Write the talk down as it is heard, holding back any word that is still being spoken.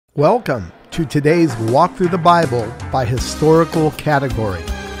Welcome to today's Walk Through the Bible by historical category.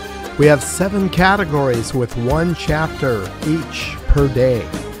 We have 7 categories with 1 chapter each per day.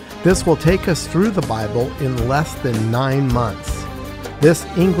 This will take us through the Bible in less than 9 months. This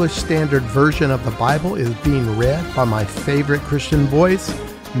English Standard Version of the Bible is being read by my favorite Christian voice,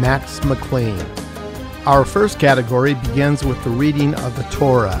 Max McLean. Our first category begins with the reading of the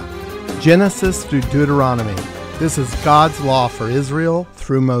Torah, Genesis through Deuteronomy. This is God's law for Israel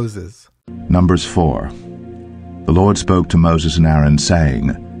through Moses. Numbers 4. The Lord spoke to Moses and Aaron,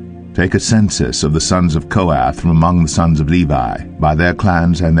 saying, Take a census of the sons of Kohath from among the sons of Levi, by their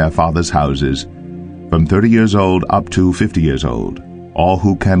clans and their fathers' houses, from 30 years old up to 50 years old, all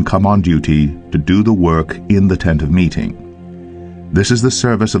who can come on duty to do the work in the tent of meeting. This is the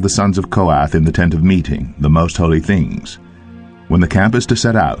service of the sons of Kohath in the tent of meeting, the most holy things. When the camp is to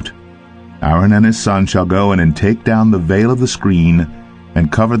set out, Aaron and his son shall go in and take down the veil of the screen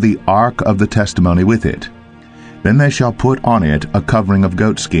and cover the ark of the testimony with it. Then they shall put on it a covering of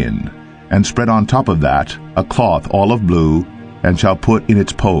goatskin, and spread on top of that a cloth all of blue, and shall put in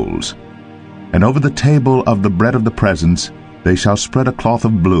its poles. And over the table of the bread of the presence they shall spread a cloth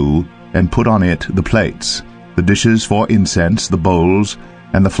of blue, and put on it the plates, the dishes for incense, the bowls,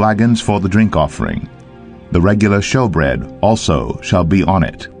 and the flagons for the drink offering. The regular showbread also shall be on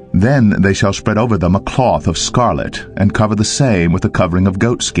it. Then they shall spread over them a cloth of scarlet, and cover the same with a covering of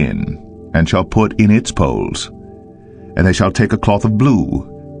goatskin, and shall put in its poles. And they shall take a cloth of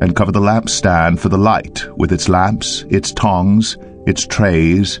blue, and cover the lampstand for the light, with its lamps, its tongs, its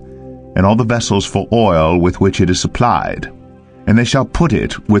trays, and all the vessels for oil with which it is supplied. And they shall put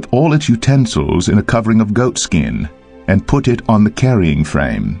it with all its utensils in a covering of goatskin, and put it on the carrying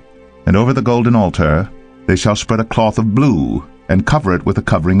frame. And over the golden altar they shall spread a cloth of blue, and cover it with a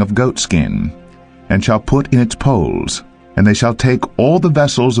covering of goatskin, and shall put in its poles. And they shall take all the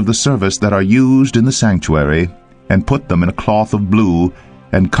vessels of the service that are used in the sanctuary, and put them in a cloth of blue,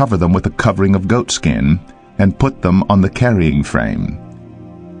 and cover them with a covering of goatskin, and put them on the carrying frame.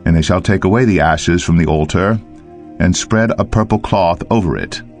 And they shall take away the ashes from the altar, and spread a purple cloth over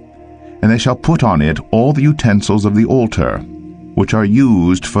it. And they shall put on it all the utensils of the altar, which are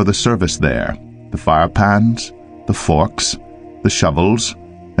used for the service there, the firepans, the forks, the shovels,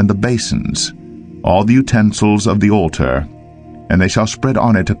 and the basins, all the utensils of the altar. And they shall spread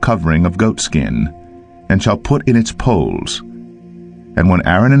on it a covering of goatskin, and shall put in its poles. And when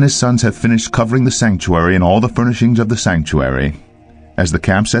Aaron and his sons have finished covering the sanctuary and all the furnishings of the sanctuary, as the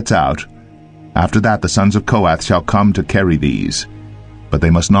camp sets out, after that the sons of Kohath shall come to carry these, but they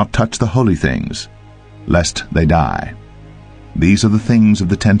must not touch the holy things, lest they die. These are the things of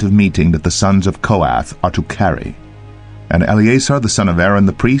the tent of meeting that the sons of Kohath are to carry. And Eleazar the son of Aaron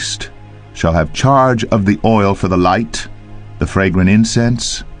the priest shall have charge of the oil for the light, the fragrant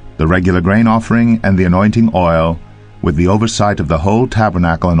incense, the regular grain offering, and the anointing oil, with the oversight of the whole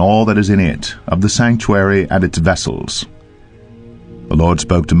tabernacle and all that is in it, of the sanctuary and its vessels. The Lord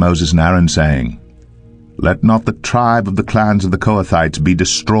spoke to Moses and Aaron, saying, Let not the tribe of the clans of the Kohathites be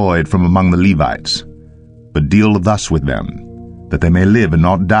destroyed from among the Levites, but deal thus with them, that they may live and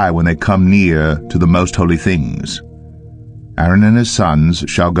not die when they come near to the most holy things. Aaron and his sons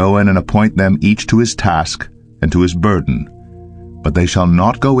shall go in and appoint them each to his task and to his burden, but they shall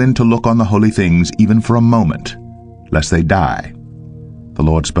not go in to look on the holy things even for a moment, lest they die. The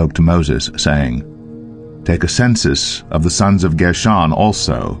Lord spoke to Moses, saying, Take a census of the sons of Gershon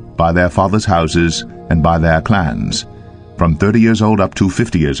also, by their fathers' houses and by their clans, from 30 years old up to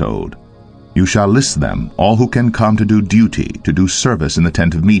 50 years old. You shall list them, all who can come to do duty, to do service in the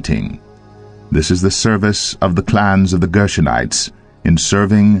tent of meeting. This is the service of the clans of the Gershonites, in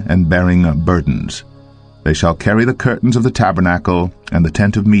serving and bearing burdens. They shall carry the curtains of the tabernacle, and the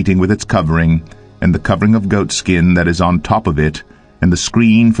tent of meeting with its covering, and the covering of goatskin that is on top of it, and the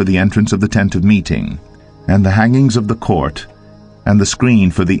screen for the entrance of the tent of meeting, and the hangings of the court, and the screen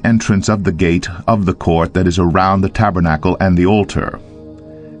for the entrance of the gate of the court that is around the tabernacle and the altar,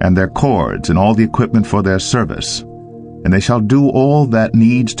 and their cords, and all the equipment for their service. And they shall do all that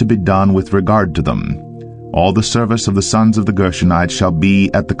needs to be done with regard to them. All the service of the sons of the Gershonites shall be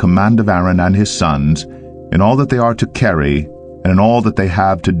at the command of Aaron and his sons, in all that they are to carry, and in all that they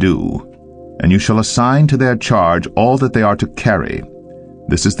have to do. And you shall assign to their charge all that they are to carry.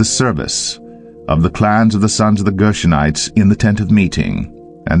 This is the service of the clans of the sons of the Gershonites in the tent of meeting,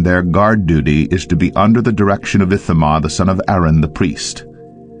 and their guard duty is to be under the direction of Ithamar the son of Aaron the priest.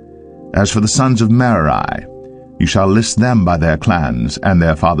 As for the sons of Merari, you shall list them by their clans and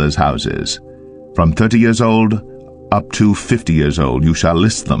their fathers' houses. From 30 years old up to 50 years old you shall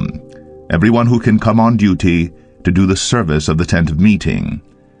list them, everyone who can come on duty to do the service of the tent of meeting.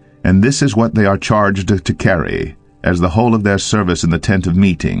 And this is what they are charged to carry, as the whole of their service in the tent of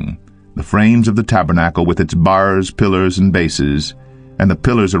meeting, the frames of the tabernacle with its bars, pillars, and bases, and the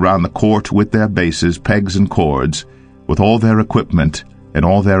pillars around the court with their bases, pegs, and cords, with all their equipment and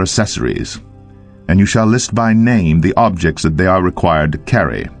all their accessories. And you shall list by name the objects that they are required to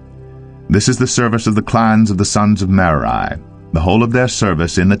carry. This is the service of the clans of the sons of Merari, the whole of their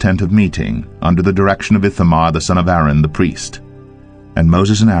service in the tent of meeting, under the direction of Ithamar the son of Aaron the priest. And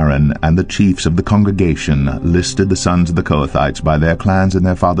Moses and Aaron and the chiefs of the congregation listed the sons of the Kohathites by their clans and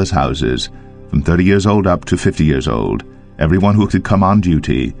their fathers' houses, from 30 years old up to 50 years old, everyone who could come on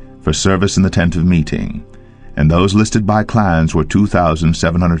duty for service in the tent of meeting. And those listed by clans were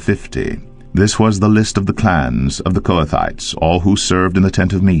 2,750. This was the list of the clans of the Kohathites, all who served in the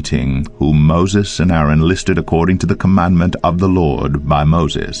tent of meeting, whom Moses and Aaron listed according to the commandment of the Lord by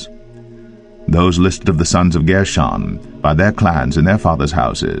Moses. Those listed of the sons of Gershon by their clans and their fathers'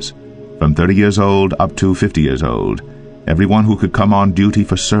 houses, from 30 years old up to 50 years old, everyone who could come on duty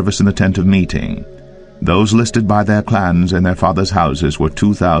for service in the tent of meeting. Those listed by their clans and their fathers' houses were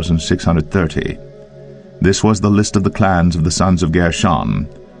 2,630. This was the list of the clans of the sons of Gershon,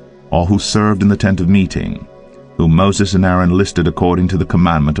 all who served in the tent of meeting, whom Moses and Aaron listed according to the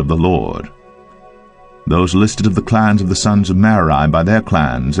commandment of the Lord. Those listed of the clans of the sons of Merari by their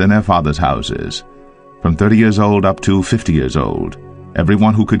clans and their fathers' houses, from 30 years old up to 50 years old,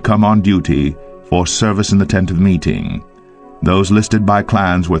 everyone who could come on duty for service in the tent of meeting. Those listed by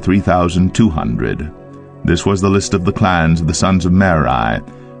clans were 3,200. This was the list of the clans of the sons of Merari,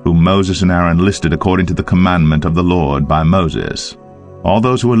 whom Moses and Aaron listed according to the commandment of the Lord by Moses. All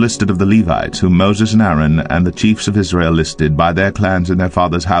those who were listed of the Levites, whom Moses and Aaron and the chiefs of Israel listed by their clans and their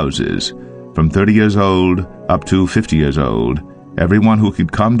fathers' houses, from 30 years old up to 50 years old, everyone who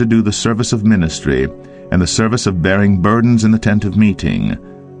could come to do the service of ministry and the service of bearing burdens in the tent of meeting,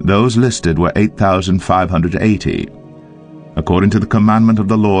 those listed were 8,580. According to the commandment of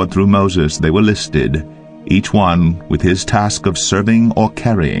the Lord through Moses they were listed, each one with his task of serving or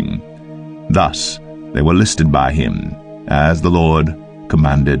carrying. Thus they were listed by him, as the Lord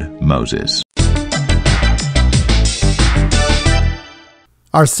commanded Moses.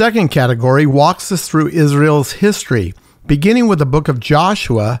 Our second category walks us through Israel's history, beginning with the book of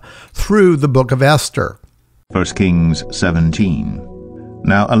Joshua through the book of Esther. 1 Kings 17.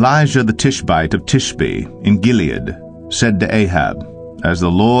 Now Elijah the Tishbite of Tishbe in Gilead said to Ahab, As the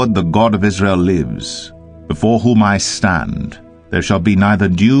Lord the God of Israel lives, before whom I stand, there shall be neither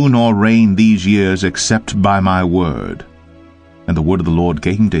dew nor rain these years except by my word. And the word of the Lord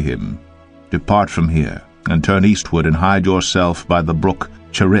came to him, Depart from here, and turn eastward, and hide yourself by the brook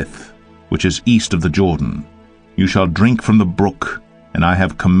Cherith, which is east of the Jordan. You shall drink from the brook, and I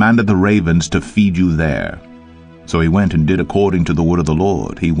have commanded the ravens to feed you there. So he went and did according to the word of the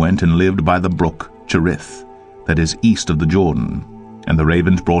Lord. He went and lived by the brook Cherith, that is east of the Jordan. And the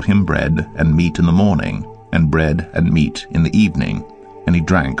ravens brought him bread and meat in the morning, and bread and meat in the evening, and he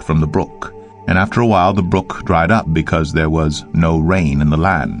drank from the brook. And after a while the brook dried up, because there was no rain in the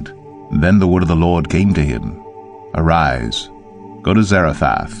land. Then the word of the Lord came to him, Arise, go to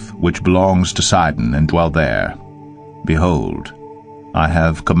Zarephath, which belongs to Sidon, and dwell there. Behold, I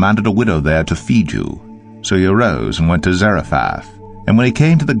have commanded a widow there to feed you. So he arose and went to Zarephath. And when he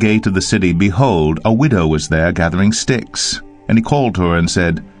came to the gate of the city, behold, a widow was there gathering sticks. And he called to her and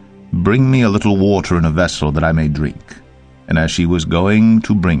said, Bring me a little water in a vessel, that I may drink. And as she was going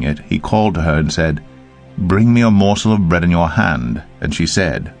to bring it, he called to her and said, Bring me a morsel of bread in your hand. And she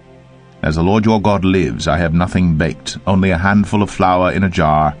said, As the Lord your God lives, I have nothing baked, only a handful of flour in a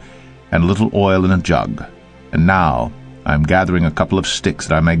jar, and a little oil in a jug. And now I am gathering a couple of sticks,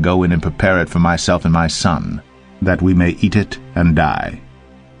 that I may go in and prepare it for myself and my son, that we may eat it and die.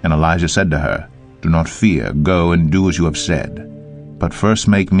 And Elijah said to her, Do not fear, go and do as you have said. But first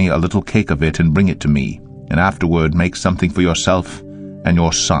make me a little cake of it and bring it to me, and afterward make something for yourself and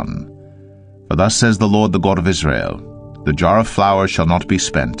your son. For thus says the Lord, the God of Israel, The jar of flour shall not be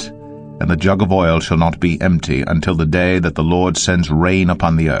spent, and the jug of oil shall not be empty, until the day that the Lord sends rain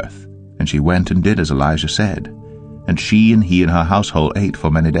upon the earth. And she went and did as Elijah said. And she and he and her household ate for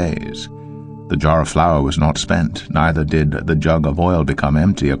many days. The jar of flour was not spent, neither did the jug of oil become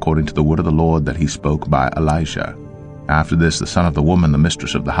empty, according to the word of the Lord that he spoke by Elisha. After this the son of the woman, the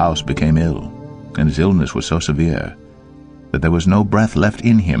mistress of the house, became ill, and his illness was so severe that there was no breath left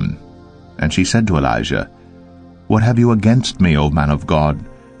in him. And she said to Elijah, What have you against me, O man of God?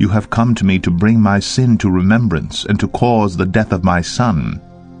 You have come to me to bring my sin to remembrance, and to cause the death of my son.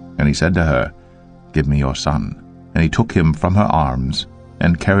 And he said to her, Give me your son. And he took him from her arms,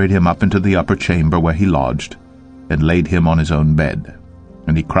 and carried him up into the upper chamber where he lodged, and laid him on his own bed.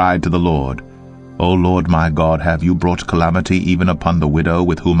 And he cried to the Lord, O Lord my God, have you brought calamity even upon the widow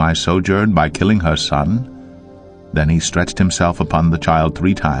with whom I sojourn by killing her son? Then he stretched himself upon the child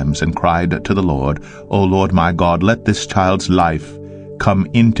 3 times and cried to the Lord, O Lord my God, let this child's life come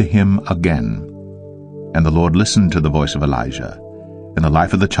into him again. And the Lord listened to the voice of Elijah. And the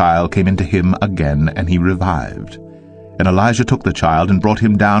life of the child came into him again, and he revived. And Elijah took the child and brought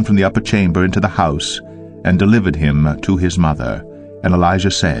him down from the upper chamber into the house, and delivered him to his mother. And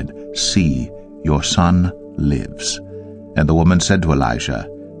Elijah said, See, your son lives. And the woman said to Elijah,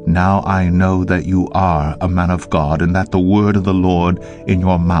 Now I know that you are a man of God, and that the word of the Lord in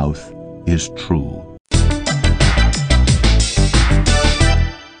your mouth is true.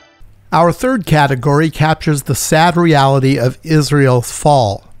 Our third category captures the sad reality of Israel's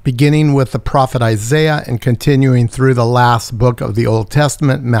fall, beginning with the prophet Isaiah and continuing through the last book of the Old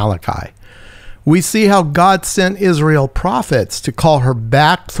Testament, Malachi. We see how God sent Israel prophets to call her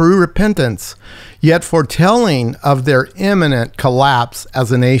back through repentance, yet foretelling of their imminent collapse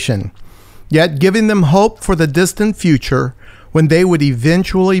as a nation, yet giving them hope for the distant future when they would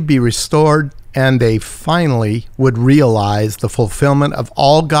eventually be restored and they finally would realize the fulfillment of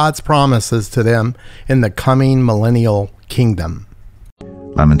all God's promises to them in the coming millennial kingdom.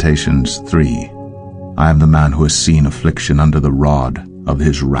 Lamentations 3. I am the man who has seen affliction under the rod of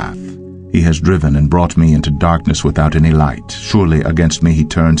his wrath. He has driven and brought me into darkness without any light. Surely against me he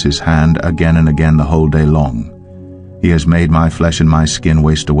turns his hand again and again the whole day long. He has made my flesh and my skin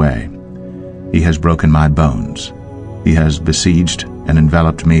waste away. He has broken my bones. He has besieged and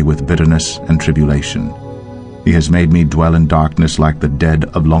enveloped me with bitterness and tribulation. He has made me dwell in darkness like the dead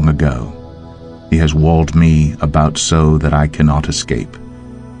of long ago. He has walled me about so that I cannot escape.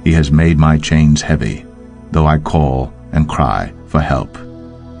 He has made my chains heavy, though I call and cry for help.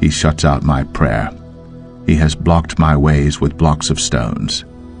 He shuts out my prayer. He has blocked my ways with blocks of stones.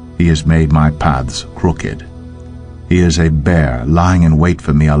 He has made my paths crooked. He is a bear lying in wait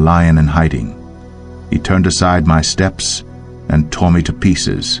for me, a lion in hiding. He turned aside my steps and tore me to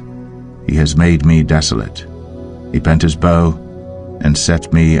pieces. He has made me desolate. He bent his bow and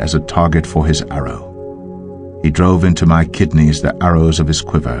set me as a target for his arrow. He drove into my kidneys the arrows of his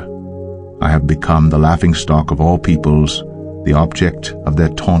quiver. I have become the laughingstock of all peoples, the object of their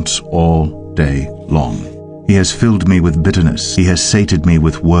taunts all day long. He has filled me with bitterness. He has sated me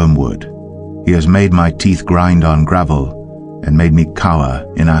with wormwood. He has made my teeth grind on gravel and made me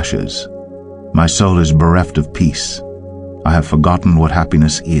cower in ashes. My soul is bereft of peace. I have forgotten what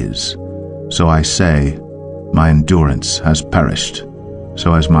happiness is. So I say, my endurance has perished.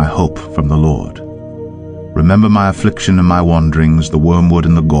 So has my hope from the Lord. Remember my affliction and my wanderings, the wormwood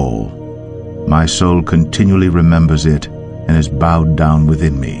and the gall. My soul continually remembers it and is bowed down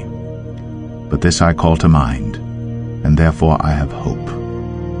within me. But this I call to mind, and therefore I have hope.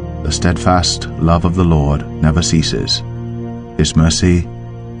 The steadfast love of the Lord never ceases. His mercy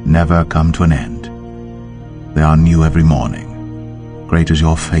never come to an end. They are new every morning. Great is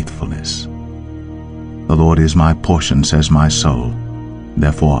your faithfulness. The Lord is my portion, says my soul.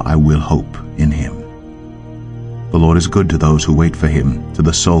 Therefore I will hope in him. The Lord is good to those who wait for him, to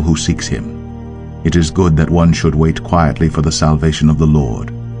the soul who seeks him. It is good that one should wait quietly for the salvation of the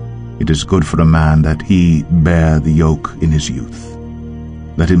Lord. It is good for a man that he bear the yoke in his youth.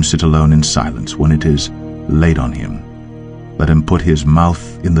 Let him sit alone in silence when it is laid on him. Let him put his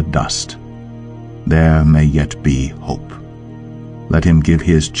mouth in the dust. There may yet be hope. Let him give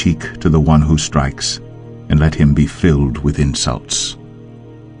his cheek to the one who strikes, and let him be filled with insults.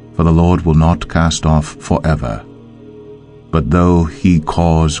 For the Lord will not cast off forever. But though he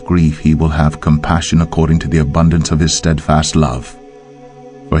cause grief, he will have compassion according to the abundance of his steadfast love.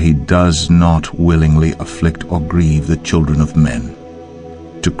 For he does not willingly afflict or grieve the children of men,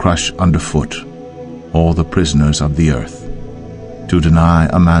 to crush underfoot all the prisoners of the earth, to deny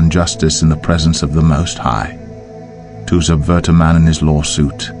a man justice in the presence of the Most High, to subvert a man in his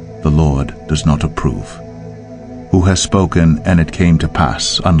lawsuit, the Lord does not approve. Who has spoken, and it came to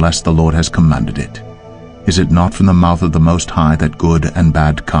pass, unless the Lord has commanded it? Is it not from the mouth of the Most High that good and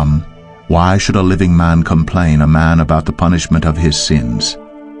bad come? Why should a living man complain, a man about the punishment of his sins?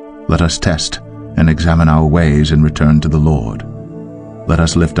 Let us test and examine our ways and return to the Lord. Let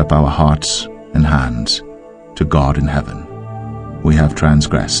us lift up our hearts and hands to God in heaven. We have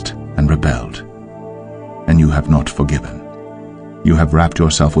transgressed and rebelled, and you have not forgiven. You have wrapped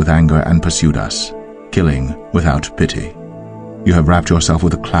yourself with anger and pursued us, killing without pity. You have wrapped yourself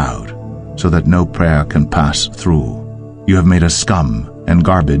with a cloud, so that no prayer can pass through. You have made us scum and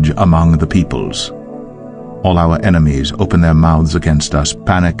garbage among the peoples. All our enemies open their mouths against us.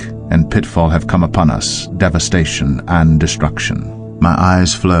 Panic and pitfall have come upon us, devastation and destruction. My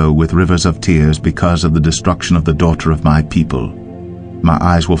eyes flow with rivers of tears because of the destruction of the daughter of my people. My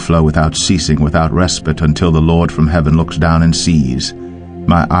eyes will flow without ceasing, without respite, until the Lord from heaven looks down and sees.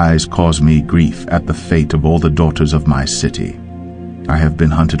 My eyes cause me grief at the fate of all the daughters of my city. I have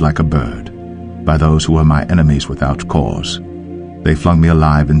been hunted like a bird by those who were my enemies without cause. They flung me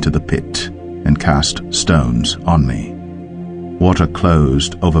alive into the pit and cast stones on me. Water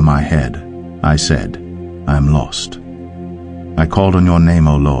closed over my head. I said, I am lost. I called on your name,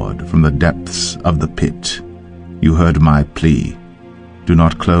 O Lord, from the depths of the pit. You heard my plea. Do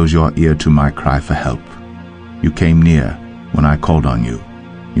not close your ear to my cry for help. You came near when I called on you.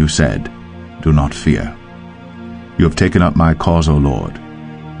 You said, do not fear. You have taken up my cause, O Lord.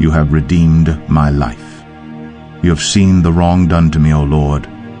 You have redeemed my life. You have seen the wrong done to me, O Lord.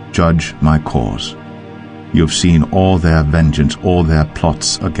 Judge my cause. You have seen all their vengeance, all their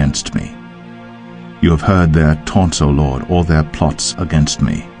plots against me. You have heard their taunts, O Lord, all their plots against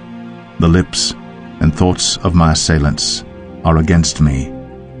me. The lips and thoughts of my assailants are against me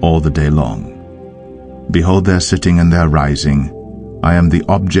all the day long. Behold their sitting and their rising. I am the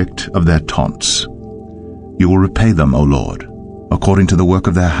object of their taunts. You will repay them, O Lord, according to the work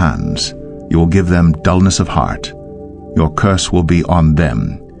of their hands. You will give them dullness of heart. Your curse will be on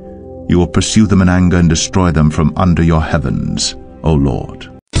them. You will pursue them in anger and destroy them from under your heavens, O Lord.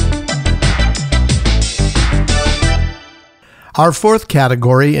 Our fourth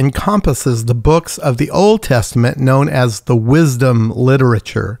category encompasses the books of the Old Testament known as the wisdom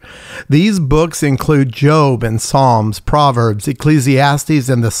literature. These books include Job and Psalms, Proverbs, Ecclesiastes,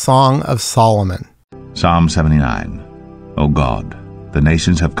 and the Song of Solomon. Psalm 79. O God, the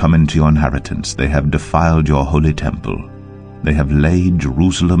nations have come into your inheritance. They have defiled your holy temple. They have laid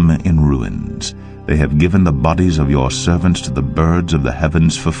Jerusalem in ruins. They have given the bodies of your servants to the birds of the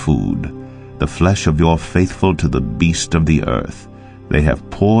heavens for food, the flesh of your faithful to the beast of the earth. They have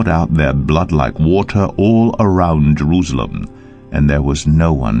poured out their blood like water all around Jerusalem, and there was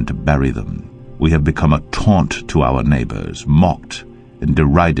no one to bury them. We have become a taunt to our neighbors, mocked and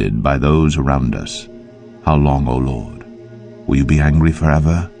derided by those around us. How long, O Lord? Will you be angry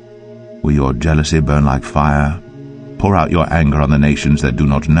forever? Will your jealousy burn like fire? Pour out your anger on the nations that do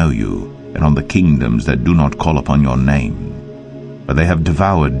not know you, and on the kingdoms that do not call upon your name. For they have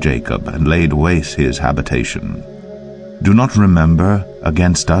devoured Jacob and laid waste his habitation. Do not remember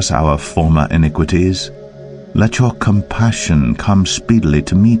against us our former iniquities. Let your compassion come speedily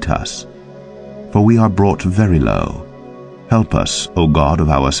to meet us, for we are brought very low. Help us, O God of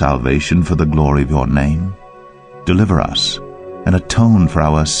our salvation, for the glory of your name. Deliver us, and atone for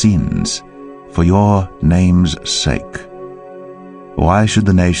our sins, for your name's sake. Why should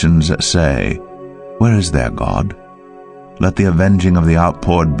the nations say, where is their God? Let the avenging of the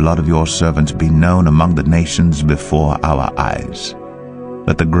outpoured blood of your servants be known among the nations before our eyes.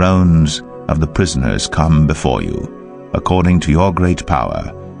 Let the groans of the prisoners come before you. According to your great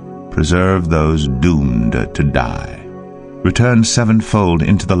power, preserve those doomed to die. Return sevenfold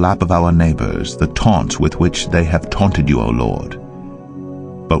into the lap of our neighbors the taunts with which they have taunted you, O Lord.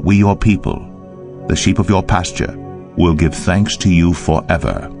 But we, your people, the sheep of your pasture, will give thanks to you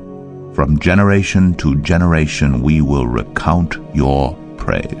forever. From generation to generation we will recount your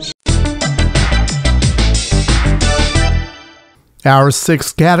praise. Our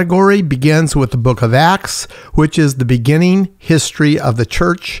sixth category begins with the book of Acts, which is the beginning history of the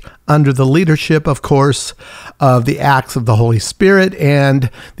church under the leadership, of course, of the Acts of the Holy Spirit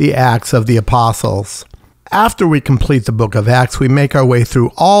and the Acts of the Apostles. After we complete the book of Acts, we make our way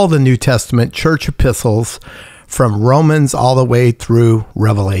through all the New Testament church epistles from Romans all the way through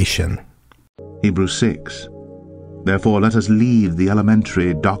Revelation. Hebrews 6. Therefore let us leave the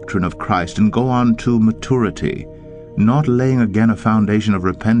elementary doctrine of Christ and go on to maturity, not laying again a foundation of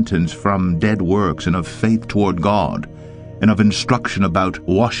repentance from dead works and of faith toward God, and of instruction about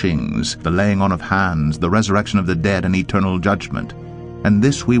washings, the laying on of hands, the resurrection of the dead, and eternal judgment. And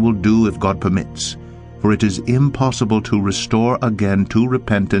this we will do if God permits. For it is impossible to restore again to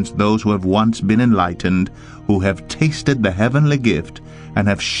repentance those who have once been enlightened, who have tasted the heavenly gift, and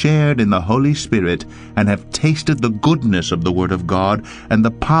have shared in the Holy Spirit, and have tasted the goodness of the Word of God, and the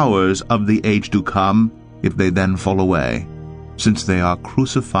powers of the age to come, if they then fall away, since they are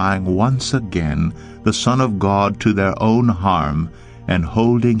crucifying once again the Son of God to their own harm, and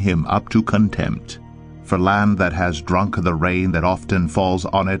holding him up to contempt. For land that has drunk the rain that often falls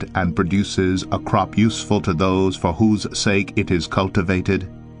on it, and produces a crop useful to those for whose sake it is cultivated,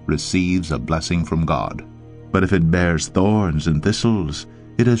 receives a blessing from God. But if it bears thorns and thistles,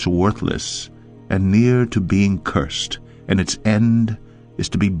 it is worthless, and near to being cursed, and its end is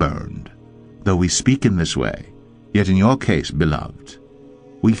to be burned. Though we speak in this way, Yet in your case, beloved,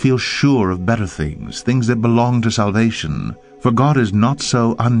 we feel sure of better things, things that belong to salvation. For God is not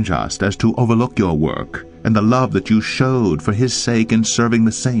so unjust as to overlook your work and the love that you showed for his sake in serving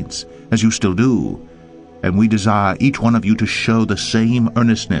the saints, as you still do. And we desire each one of you to show the same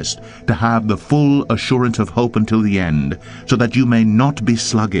earnestness, to have the full assurance of hope until the end, so that you may not be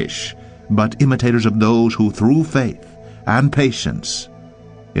sluggish, but imitators of those who through faith and patience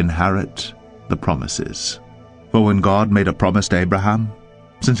inherit the promises. For when God made a promise to Abraham,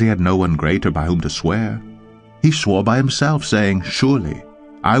 since he had no one greater by whom to swear, he swore by himself, saying, Surely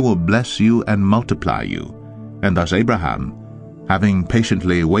I will bless you and multiply you. And thus Abraham, having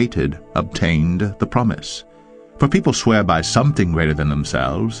patiently waited, obtained the promise. For people swear by something greater than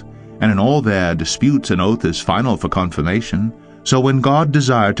themselves, and in all their disputes an oath is final for confirmation. So when God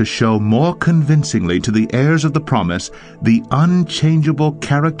desired to show more convincingly to the heirs of the promise the unchangeable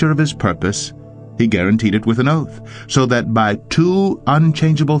character of his purpose, he guaranteed it with an oath, so that by two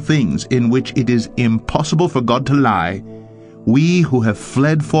unchangeable things in which it is impossible for God to lie, we who have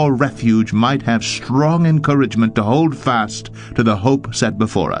fled for refuge might have strong encouragement to hold fast to the hope set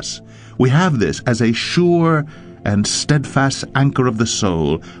before us. We have this as a sure and steadfast anchor of the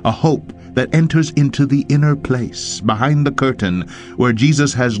soul, a hope that enters into the inner place, behind the curtain, where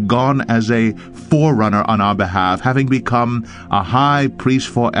Jesus has gone as a forerunner on our behalf, having become a high priest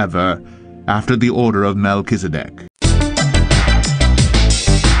forever, after the order of Melchizedek.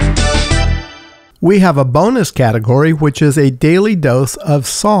 We have a bonus category, which is a daily dose of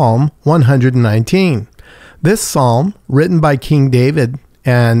Psalm 119. This psalm, written by King David,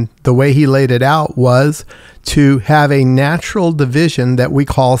 and the way he laid it out was to have a natural division that we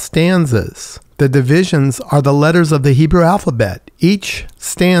call stanzas. The divisions are the letters of the Hebrew alphabet. Each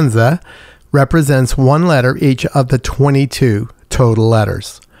stanza represents one letter each of the 22 total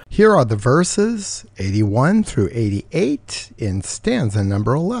letters. Here are the verses 81 through 88 in stanza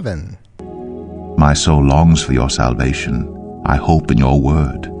number 11. My soul longs for your salvation. I hope in your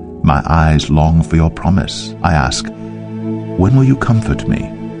word. My eyes long for your promise. I ask, when will you comfort me?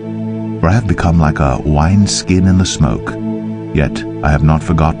 For I have become like a wineskin in the smoke, yet I have not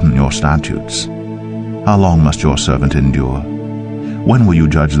forgotten your statutes. How long must your servant endure? When will you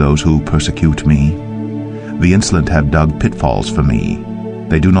judge those who persecute me? The insolent have dug pitfalls for me.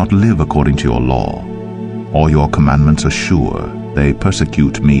 They do not live according to your law. All your commandments are sure. They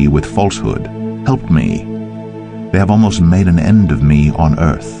persecute me with falsehood. Help me. They have almost made an end of me on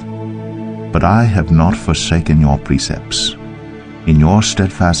earth. But I have not forsaken your precepts. In your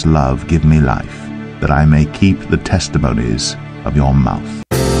steadfast love give me life, that I may keep the testimonies of your mouth.